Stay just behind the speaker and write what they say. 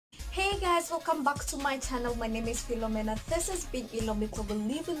Guys, welcome back to my channel. My name is Philomena. This is Being Ilomito. We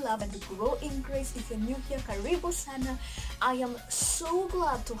live in love and grow in grace. If you're new here, karibu sana. I am so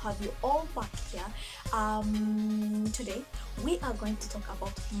glad to have you all back here. Today we are going to talk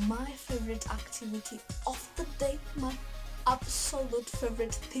about my favorite activity of the day, my absolute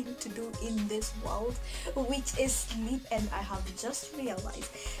favorite thing to do in this world, which is sleep. And I have just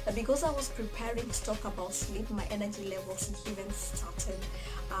realized that because I was preparing to talk about sleep, my energy levels even started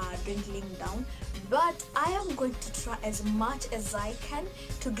dwindling down. But I am going to try as much as I can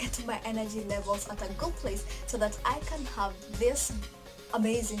to get my energy levels at a good place so that I can have this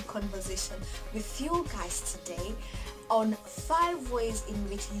amazing conversation with you guys today on 5 ways in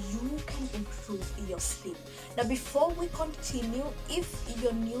which you can improve your sleep. Now, before we continue, if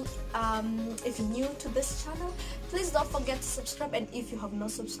you're new to this channel, please don't forget to subscribe. And if you have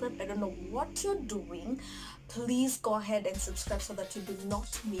not subscribed, I don't know what you're doing, please go ahead and subscribe so that you do not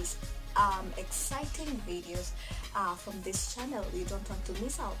miss exciting videos from this channel. You don't want to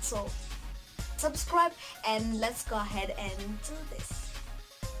miss out, so subscribe and let's go ahead and do this.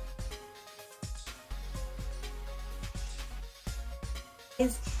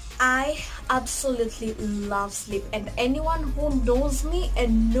 I absolutely love sleep, and anyone who knows me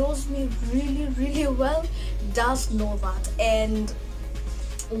and knows me really well does know that. And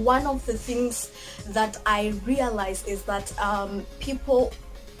one of the things that I realize is that people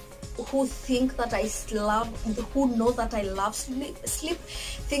who think that who know that I love sleep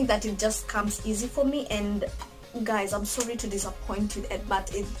think that it just comes easy for me. And guys, I'm sorry to disappoint you,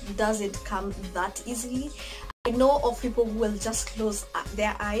 but it doesn't come that easily. I know of people who will just close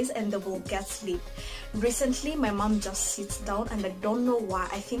their eyes and they will get sleep. Recently, my mom just sits down, and I don't know why.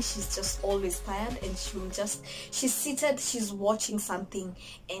 I think she's just always tired, and she's seated, she's watching something,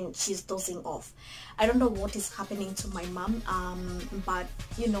 and she's dozing off. I don't know what is happening to my mom, but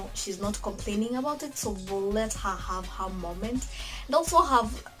you know, she's not complaining about it, so we'll let her have her moment. And also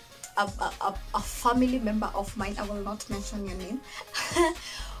have a family member of mine, I will not mention your name,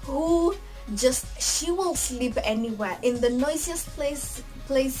 who she will sleep anywhere, in the noisiest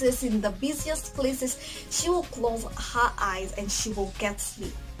places, in the busiest places. She will close her eyes and she will get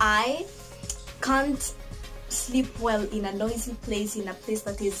sleep. I can't sleep well in a noisy place, in a place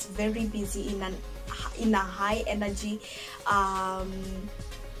that is very busy, in a high energy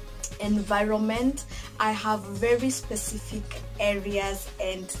environment. I have very specific areas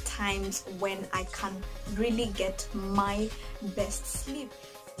and times when I can really get my best sleep.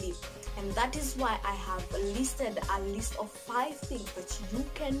 And that is why I have listed a list of 5 things that you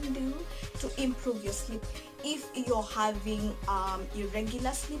can do to improve your sleep. If you're having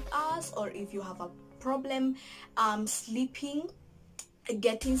irregular sleep hours, or if you have a problem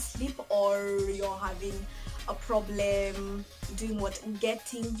getting sleep, or you're having a problem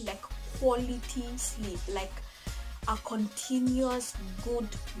getting like quality sleep, like a continuous good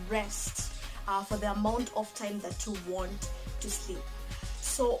rest for the amount of time that you want to sleep.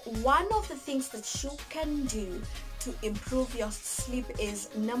 So one of the things that you can do to improve your sleep is,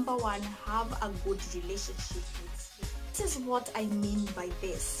 number 1, have a good relationship with sleep. This is what I mean by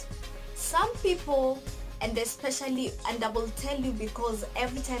this. Some people, and especially, and I will tell you, because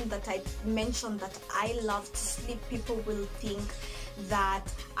every time that I mention that I love to sleep, people will think that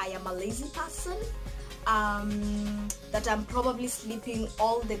I am a lazy person, that I'm probably sleeping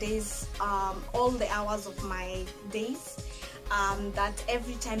all the days, all the hours of my days. That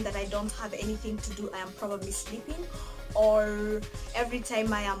every time that I don't have anything to do, I am probably sleeping, or every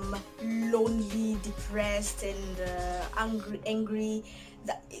time I am lonely, depressed, and angry,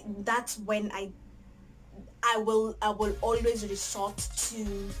 that's when I will always resort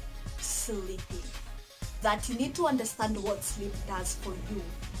to sleeping. That you need to understand what sleep does for you.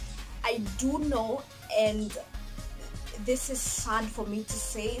 I do know, and this is sad for me to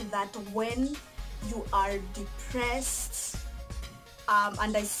say, that when you are depressed,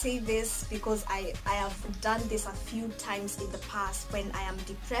 and I say this because I have done this a few times in the past, when I am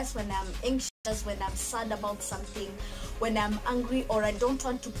depressed, when I'm anxious, when I'm sad about something, when I'm angry, or I don't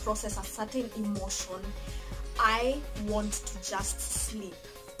want to process a certain emotion, I want to just sleep.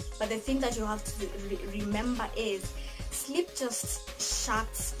 But the thing that you have to remember is, sleep just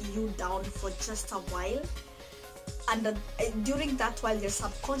shuts you down for just a while, and during that while your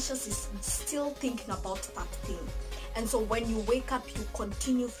subconscious is still thinking about that thing. And so when you wake up, you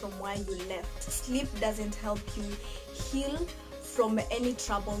continue from where you left. Sleep doesn't help you heal from any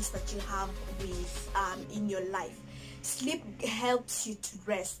troubles that you have with in your life. Sleep helps you to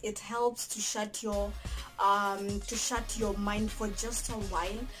rest. It helps to shut your mind for just a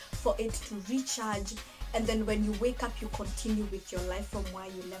while, for it to recharge and then when you wake up you continue with your life from where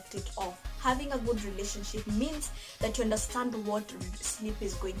you left it off. Having a good relationship means that you understand what sleep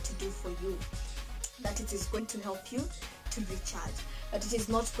is going to do for you, that it is going to help you to recharge, but it is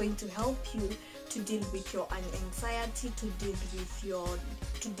not going to help you to deal with your anxiety, to deal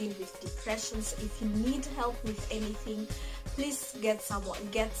with depressions. If you need help with anything, please get some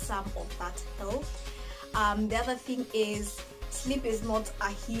of that help. The other thing is, sleep is not a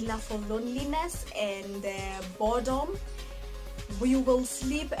healer for loneliness and boredom. You will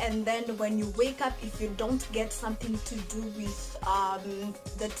sleep, and then when you wake up, if you don't get something to do with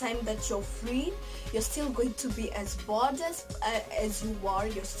the time that you're free, you're still going to be as bored as you are.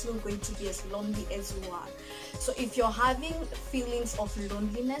 You're still going to be as lonely as you are. So if you're having feelings of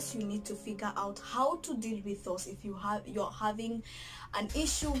loneliness, you need to figure out how to deal with those. If you're having an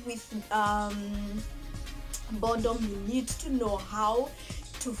issue with boredom, you need to know how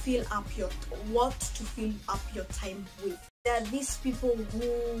to fill up your time with. There are these people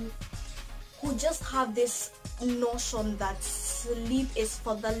who just have this notion that sleep is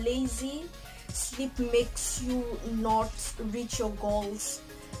for the lazy. Sleep makes you not reach your goals.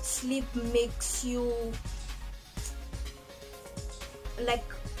 Sleep makes you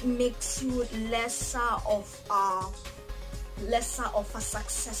lesser of a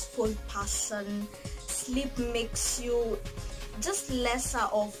successful person. Sleep makes you just lesser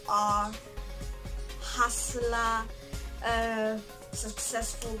of a hustler,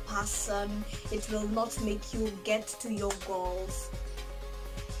 successful person. It will not make you get to your goals.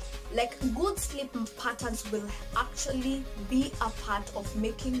 Like, good sleep patterns will actually be a part of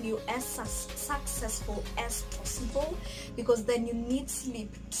making you as successful as possible, because then you need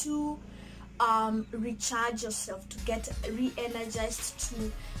sleep to recharge yourself, to get re-energized,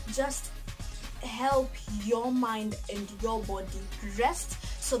 to just help your mind and your body rest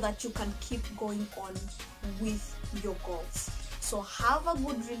so that you can keep going on with your goals. So have a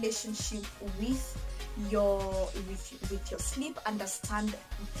good relationship with your sleep. Understand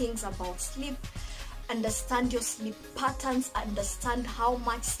things about sleep, understand your sleep patterns, understand how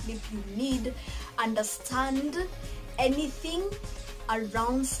much sleep you need, understand anything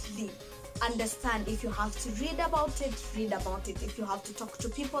around sleep. Understand, if you have to read about it, if you have to talk to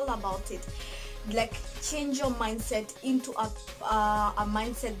people about it. Like, change your mindset into a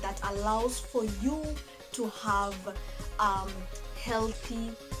mindset that allows for you to have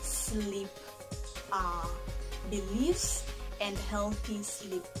healthy sleep beliefs and healthy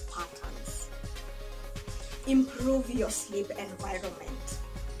sleep patterns. Improve your sleep environment.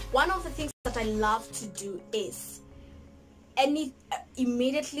 One of the things that I love to do is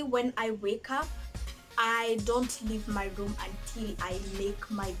immediately when I wake up, I don't leave my room until I make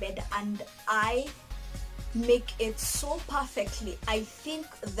my bed, and I make it so perfectly. I think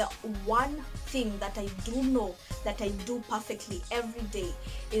the one thing that I do know that I do perfectly every day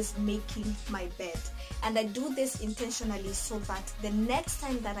is making my bed, and I do this intentionally so that the next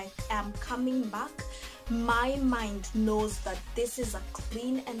time that I am coming back, my mind knows that this is a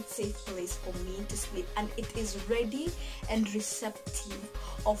clean and safe place for me to sleep, and it is ready and receptive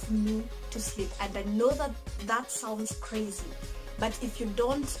of me to sleep. And I know that that sounds crazy, but if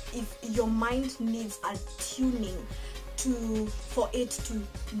your mind needs a tuning for it to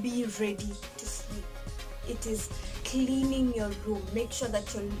be ready to sleep, it is cleaning your room. Make sure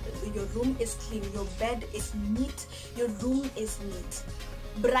that your room is clean, your bed is neat, your room is neat.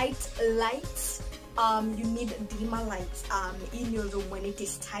 Bright lights, you need dimmer lights in your room when it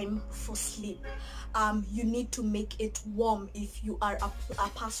is time for sleep. You need to make it warm if you are a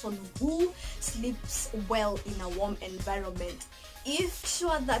person who sleeps well in a warm environment. If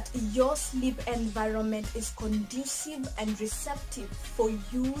sure that your sleep environment is conducive and receptive for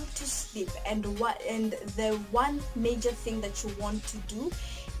you to sleep, and the one major thing that you want to do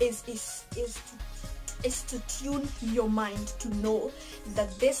is to tune your mind to know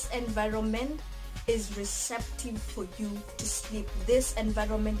that this environment is receptive for you to sleep. This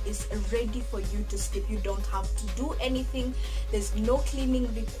environment is ready for you to sleep. You don't have to do anything. There's no cleaning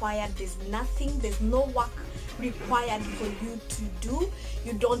required. There's no work required for you to do.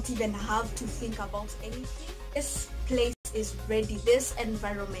 You don't even have to think about anything. This place is ready. This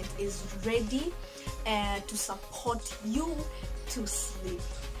environment is ready to support you to sleep.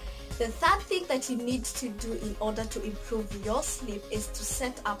 The third thing that you need to do in order to improve your sleep is to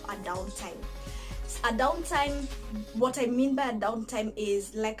set up a downtime. A downtime, what I mean by a downtime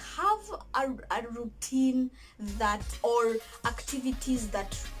is like have a routine that, or activities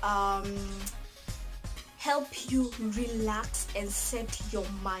that help you relax and set your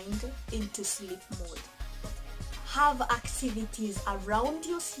mind into sleep mode. have activities around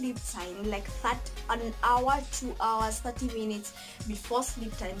your sleep time, like an hour, 2 hours, 30 minutes before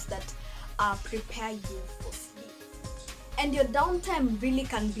sleep times that prepare you for sleep. And your downtime really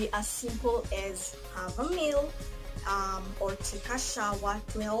can be as simple as have a meal, or take a shower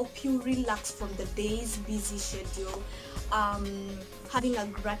to help you relax from the day's busy schedule. Having a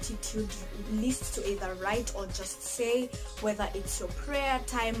gratitude list to either write or just say, whether it's your prayer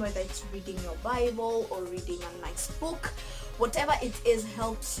time, whether it's reading your Bible or reading a nice book, whatever it is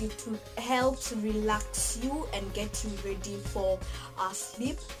helps relax you and get you ready for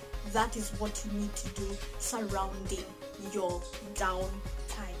sleep. That is what you need to do surrounding your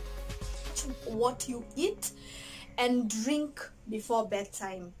downtime. What you eat and drink before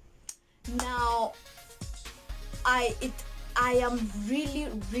bedtime. Now, I am really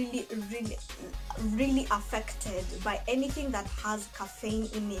affected by anything that has caffeine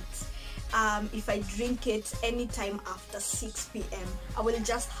in it. If I drink it anytime after 6 p.m. I will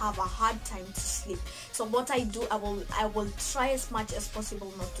just have a hard time to sleep. So what I do, I will try as much as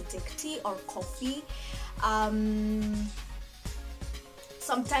possible not to take tea or coffee.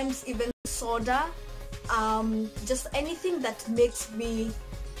 Sometimes even soda. Just anything that makes me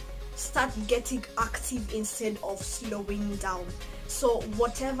start getting active instead of slowing down. So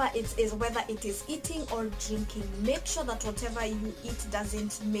whatever it is, whether it is eating or drinking, make sure that whatever you eat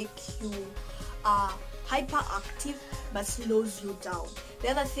doesn't make you hyperactive but slows you down. The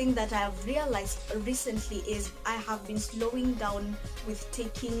other thing that I have realized recently is I have been slowing down with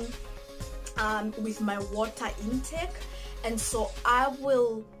taking with my water intake, and so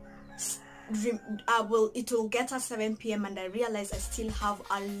it will get at 7 p.m. and I realize I still have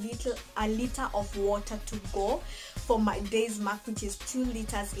a liter of water to go for my day's mark, which is 2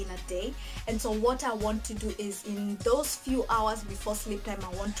 liters in a day. And so what I want to do is, in those few hours before sleep time,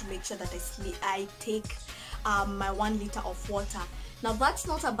 I want to make sure that I take my 1 liter of water. Now that's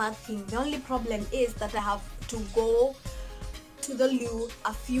not a bad thing. The only problem is that I have to go to the loo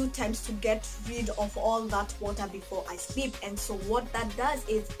a few times to get rid of all that water before I sleep, and so what that does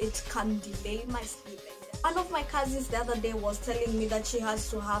is it can delay my sleep. One of my cousins the other day was telling me that she has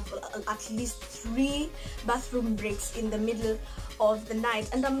to have at least 3 bathroom breaks in the middle of the night,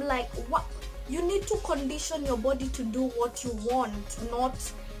 and I'm like, what? You need to condition your body to do what you want, not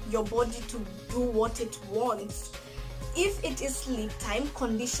your body to do what it wants. If it is sleep time,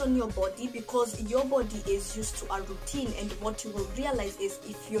 condition your body, because your body is used to a routine, and what you will realize is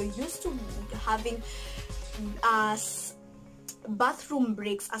if you're used to having bathroom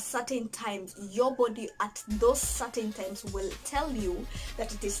breaks at certain times, your body at those certain times will tell you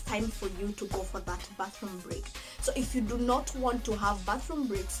that it is time for you to go for that bathroom break. So if you do not want to have bathroom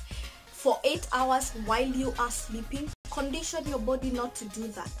breaks for 8 hours while you are sleeping, condition your body not to do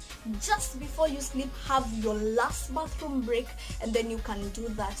that. Just before you sleep, have your last bathroom break, and then you can do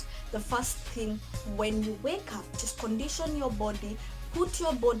that the first thing when you wake up. Just condition your body, put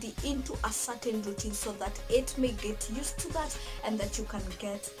your body into a certain routine so that it may get used to that and that you can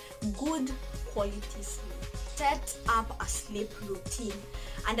get good quality sleep. Set up a sleep routine.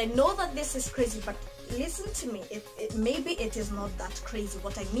 And I know that this is crazy, but listen to me, maybe it is not that crazy.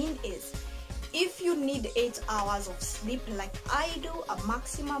 What I mean is, if you need 8 hours of sleep like I do, a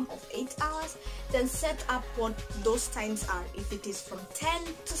maximum of 8 hours, then set up what those times are. If it is from 10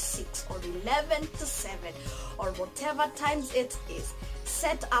 to 6 or 11 to 7 or whatever times it is,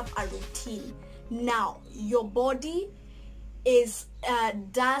 set up a routine. Now your body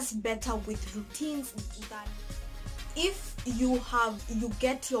does better with routines than if you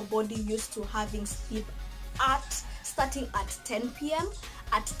get your body used to having sleep starting at 10 p.m.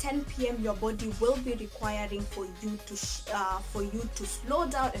 At 10 p.m. your body will be requiring for you to slow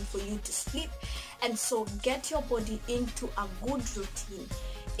down and for you to sleep, and so get your body into a good routine.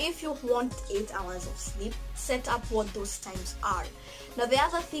 If you want 8 hours of sleep, set up what those times are. Now the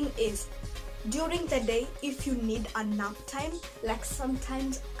other thing is, during the day, if you need a nap time, like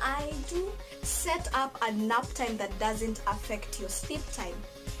sometimes I do, set up a nap time that doesn't affect your sleep time.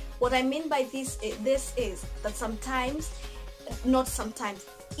 What I mean by this is that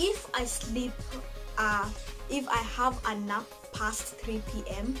if I have a nap past 3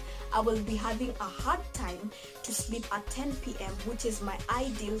 p.m. I will be having a hard time to sleep at 10 p.m. which is my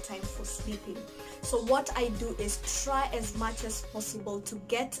ideal time for sleeping. So what I do is try as much as possible to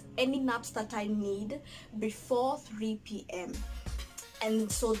get any naps that I need before 3 p.m. and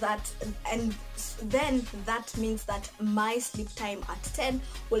then that means that my sleep time at 10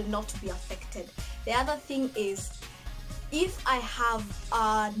 will not be affected. The other thing is, if I have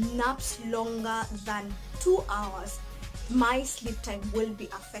naps longer than 2 hours, my sleep time will be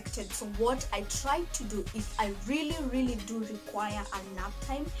affected. So what I try to do, if I really do require a nap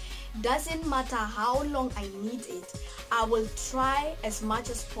time, doesn't matter how long I need it, I will try as much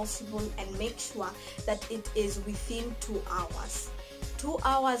as possible and make sure that it is within 2 hours. 2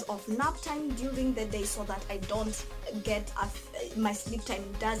 hours of nap time during the day, so that I don't get my sleep time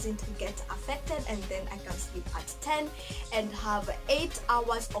doesn't get affected, and then I can sleep at 10 and have 8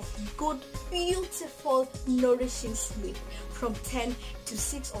 hours of good, beautiful, nourishing sleep from 10 to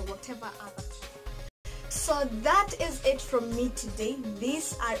 6 or whatever other. So that is it from me today.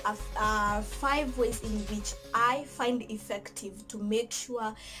 These are 5 ways in which I find effective to make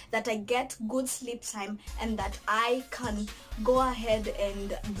sure that I get good sleep time and that I can go ahead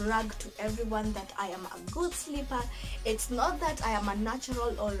and brag to everyone that I am a good sleeper. It's not that I am a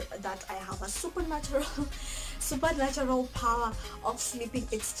natural or that I have a supernatural power of sleeping.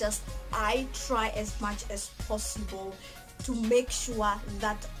 It's just I try as much as possible to make sure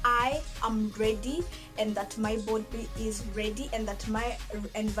that I am ready and that my body is ready and that my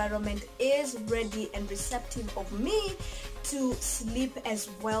environment is ready and receptive of me to sleep as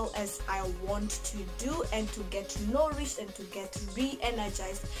well as I want to do, and to get nourished and to get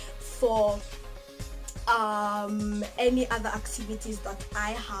re-energized for any other activities that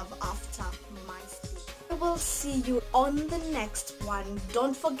I have after my sleep. I will see you on the next one.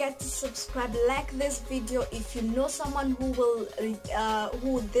 Don't forget to subscribe, like this video. If you know someone who will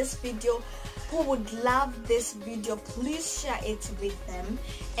who would love this video, please share it with them,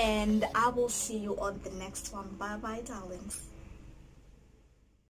 and I will see you on the next one. Bye bye, darlings.